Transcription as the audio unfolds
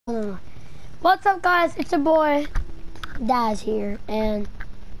No. What's up, guys? It's your boy Daz here, and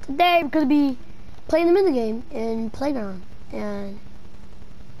today we're gonna be playing the minigame in Playground. And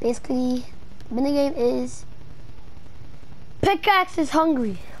basically, the minigame is Pickaxe is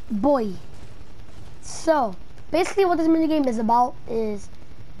hungry, boy. So basically, what this minigame is about is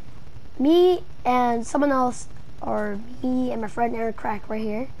me and someone else, or me and my friend Eric Crack right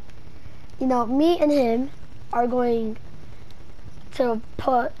here. You know, me and him are going to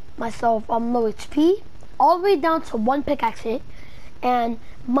put myself on low HP all the way down to 1 pickaxe hit, and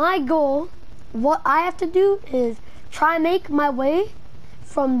my goal, what I have to do is try and make my way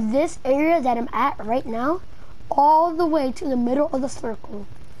from this area that I'm at right now all the way to the middle of the circle.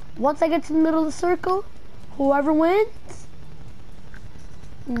 Once I get to the middle of the circle, whoever wins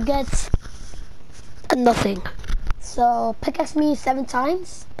gets nothing. So pickaxe me 7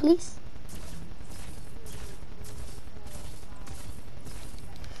 times, please.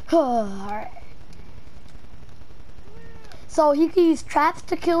 Alright. So he can use traps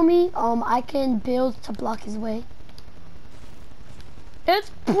to kill me. I can build to block his way.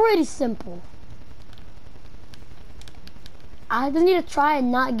 It's pretty simple. I just need to try and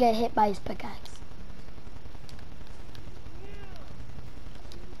not get hit by his pickaxe.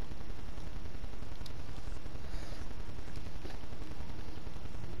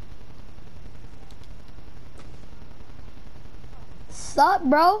 Sup,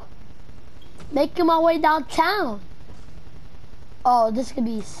 bro? Making my way downtown. Oh, this could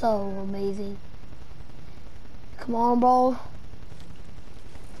be so amazing. Come on, bro.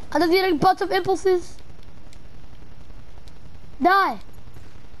 I just need a bunch of impulses. Die.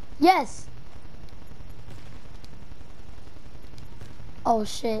 Yes. Oh,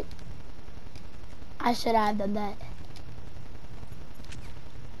 shit. I should have done that.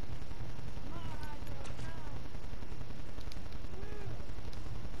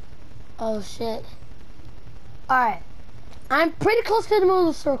 Oh, shit. Alright. I'm pretty close to the middle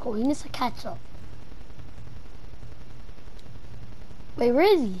of the circle. He needs to catch up. Wait, where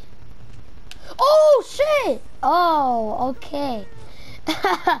is he? Oh, shit! Oh, okay.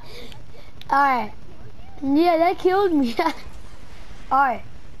 Alright. Yeah, that killed me. Alright.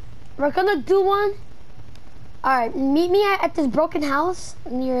 We're gonna do one. Alright, meet me at this broken house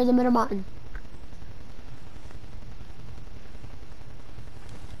near the middle mountain.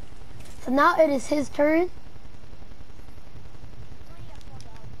 So now it is his turn.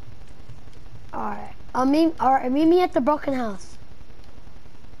 Alright. Meet me at the broken house.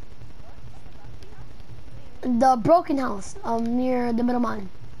 The broken house, near the middle mountain.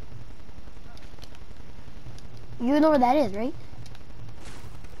 You know where that is, right?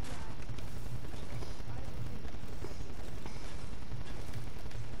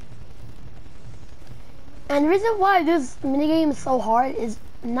 And the reason why this minigame is so hard is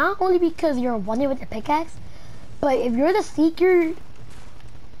not only because you're one hit with the pickaxe, but if you're the seeker,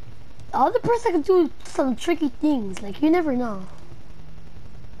 the other person can do some tricky things. Like, you never know.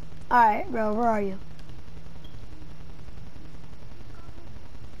 Alright, bro, where are you?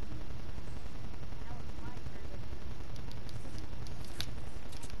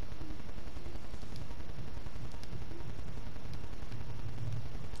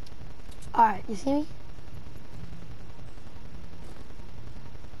 Alright, you see me?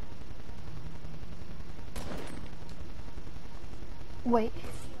 Wait.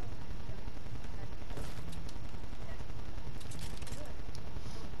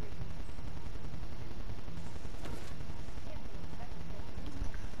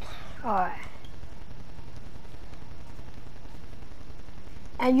 Alright.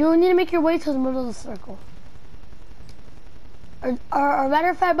 And you need to make your way to the middle of the circle. Or matter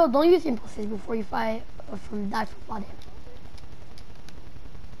of fact, bro, don't use impulses before you fight from die from body.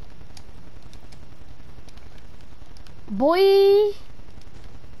 Boy.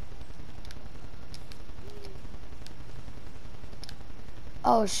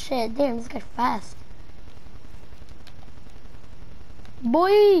 Oh shit, damn, this guy's fast.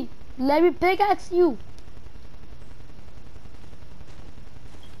 Boy, let me pickaxe you.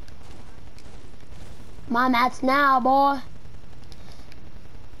 My match now, boy.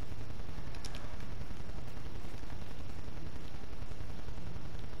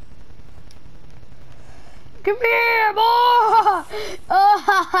 Come here, boy!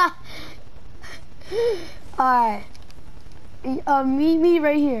 Alright. Meet me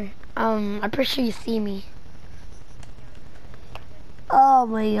right here. I'm pretty sure you see me. Oh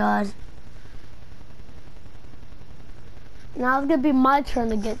my god. Now it's gonna be my turn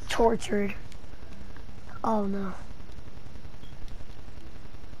to get tortured. Oh no.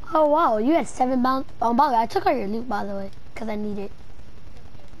 Oh wow, you had 7 bounce. Oh, by the way, I took all your loot, by the way, because I need it.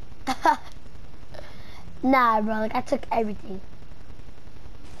 Nah, bro, like I took everything.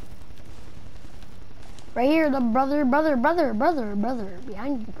 Right here, the brother, behind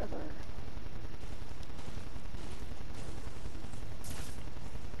you, brother.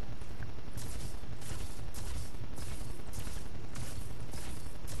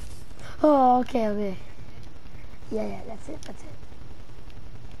 Oh, okay. Yeah, that's it.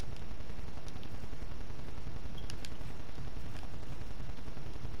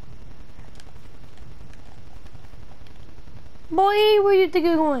 Boy, where you think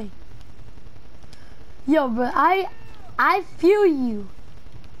you're going? Yo, bro, I feel you.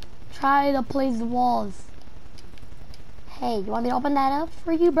 Try to place the walls. Hey, you want me to open that up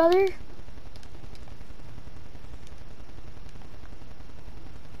for you, brother?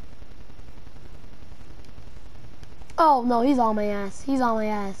 Oh, no, he's on my ass. He's on my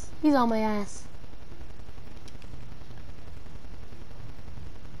ass.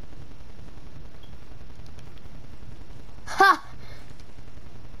 Ha!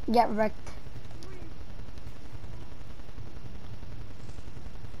 Get wrecked.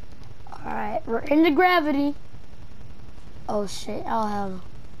 Alright, we're into gravity. Oh, shit. Oh, hell no.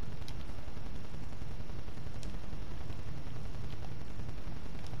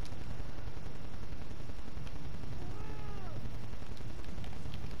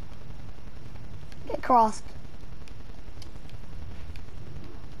 Get crossed.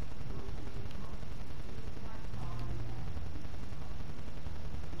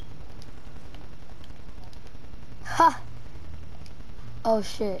 Ha! Oh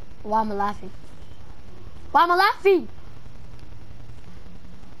shit. Why am I laughing?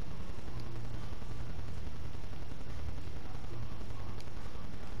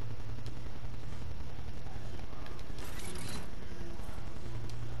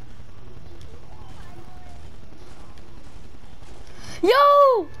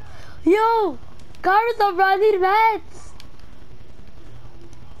 Yo! Guard the running rats!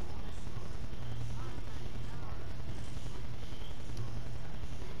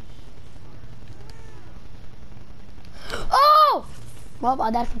 Oh! Well,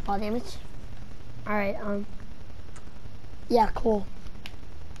 I died from fall damage. Alright, yeah, cool.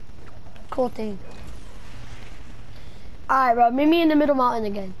 Cool thing. Alright, bro, meet me in the middle mountain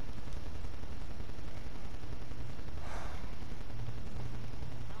again.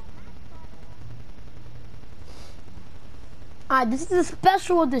 Alright, this is a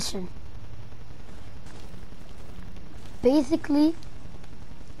special edition. Basically,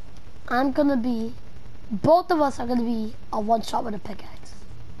 both of us are gonna be a one shot with a pickaxe.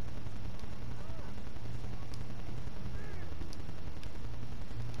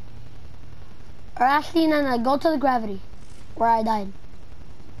 Or actually, no, go to the gravity, where I died.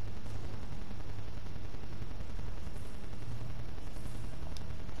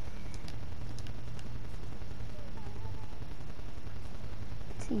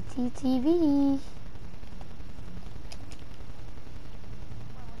 TTTV.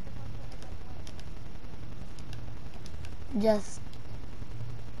 Just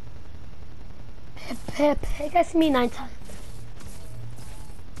pickaxe me 9 times.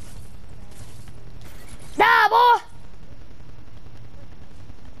 Nah, boy!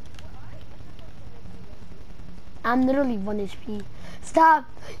 I'm literally 1 HP. Stop!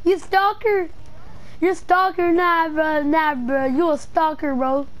 You stalker! You're a stalker, nah, bro. You a stalker,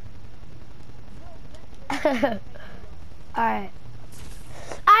 bro. Alright.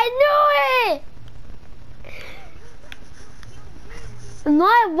 I knew it! No,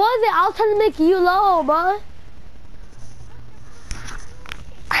 I wasn't. I was trying to make you low, bro.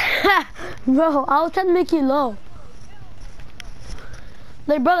 Bro, I was trying to make you low.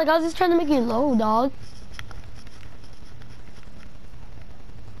 Like, bro, I was just trying to make you low, dog.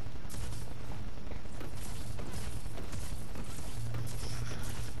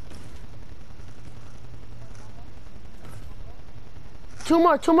 Two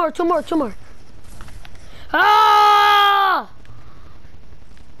more. Ah!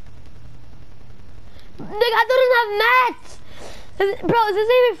 Nigga, I don't even have mats! Bro, is this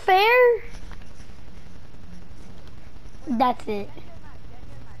even fair? That's it.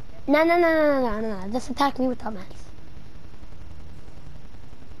 No. Just attack me without mats.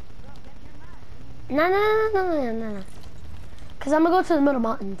 No. Cause I'm gonna go to the middle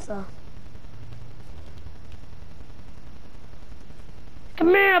mountain, so. Come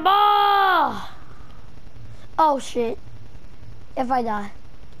here, ball! Oh shit. If I die.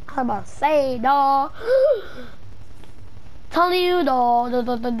 I'm about to say, dog. Telling you, dog.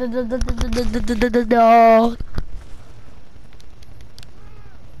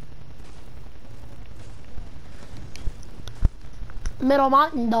 middle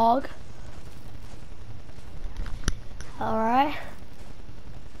mountain, dog. Alright.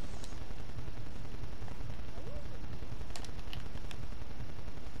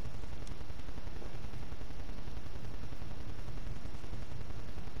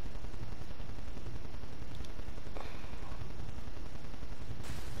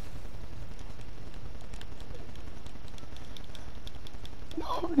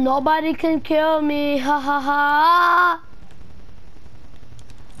 Nobody can kill me, ha ha ha.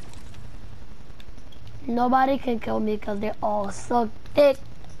 Nobody can kill me because they're all so thick.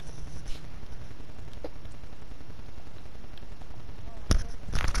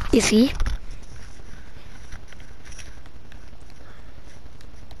 You see?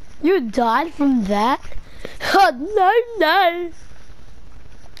 You died from that? Oh, no.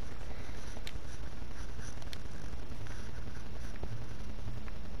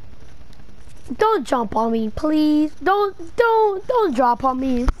 Don't jump on me, please. Don't drop on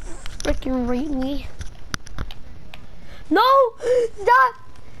me. Freaking rape me. No! Stop!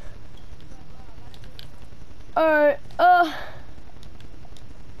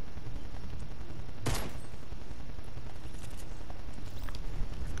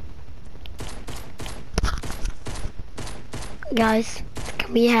 Guys,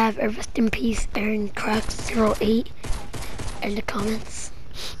 can we have a rest in peace Aaron Crack 08 in the comments?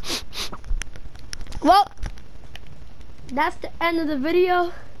 Well, that's the end of the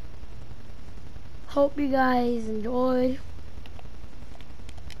video. Hope you guys enjoyed.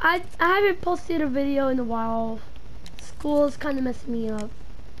 I haven't posted a video in a while. School's kind of messing me up.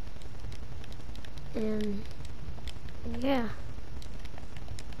 And yeah.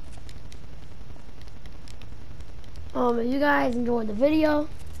 If you guys enjoyed the video,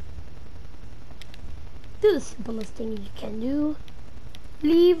 do the simplest thing you can do.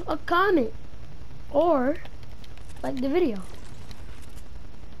 Leave a comment or like the video.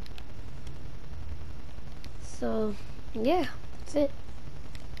 So yeah, that's it.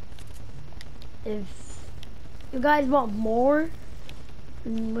 If you guys want more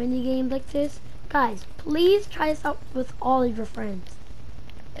mini games like this, guys, please try this out with all of your friends.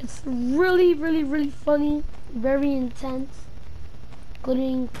 It's really funny, very intense,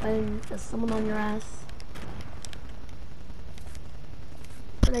 including when there's someone on your ass.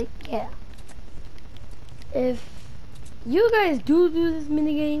 But like, yeah. If you guys do this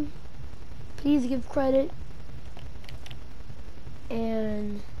mini game, please give credit.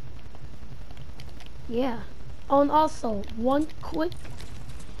 And yeah. Oh, and also one quick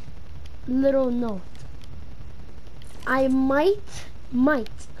little note. I might,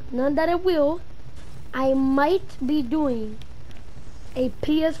 not that I will, I might be doing a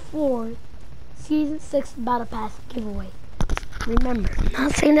PS4 Season 6 Battle Pass giveaway. Remember, I'm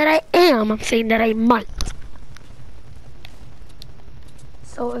not saying that I am, I'm saying that I might.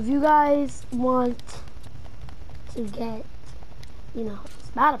 So if you guys want to get, you know, this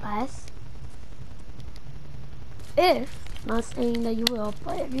Battle Pass, not saying that you will,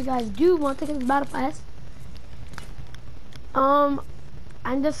 but if you guys do want to get this Battle Pass, I'm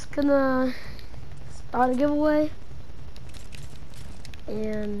just gonna start a giveaway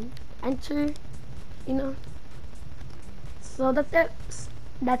and enter, you know. So that's it.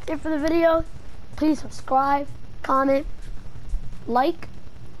 That's it for the video. Please subscribe, comment, like,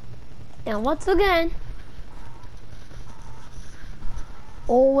 and once again,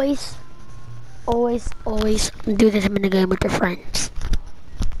 always do this mini game with your friends.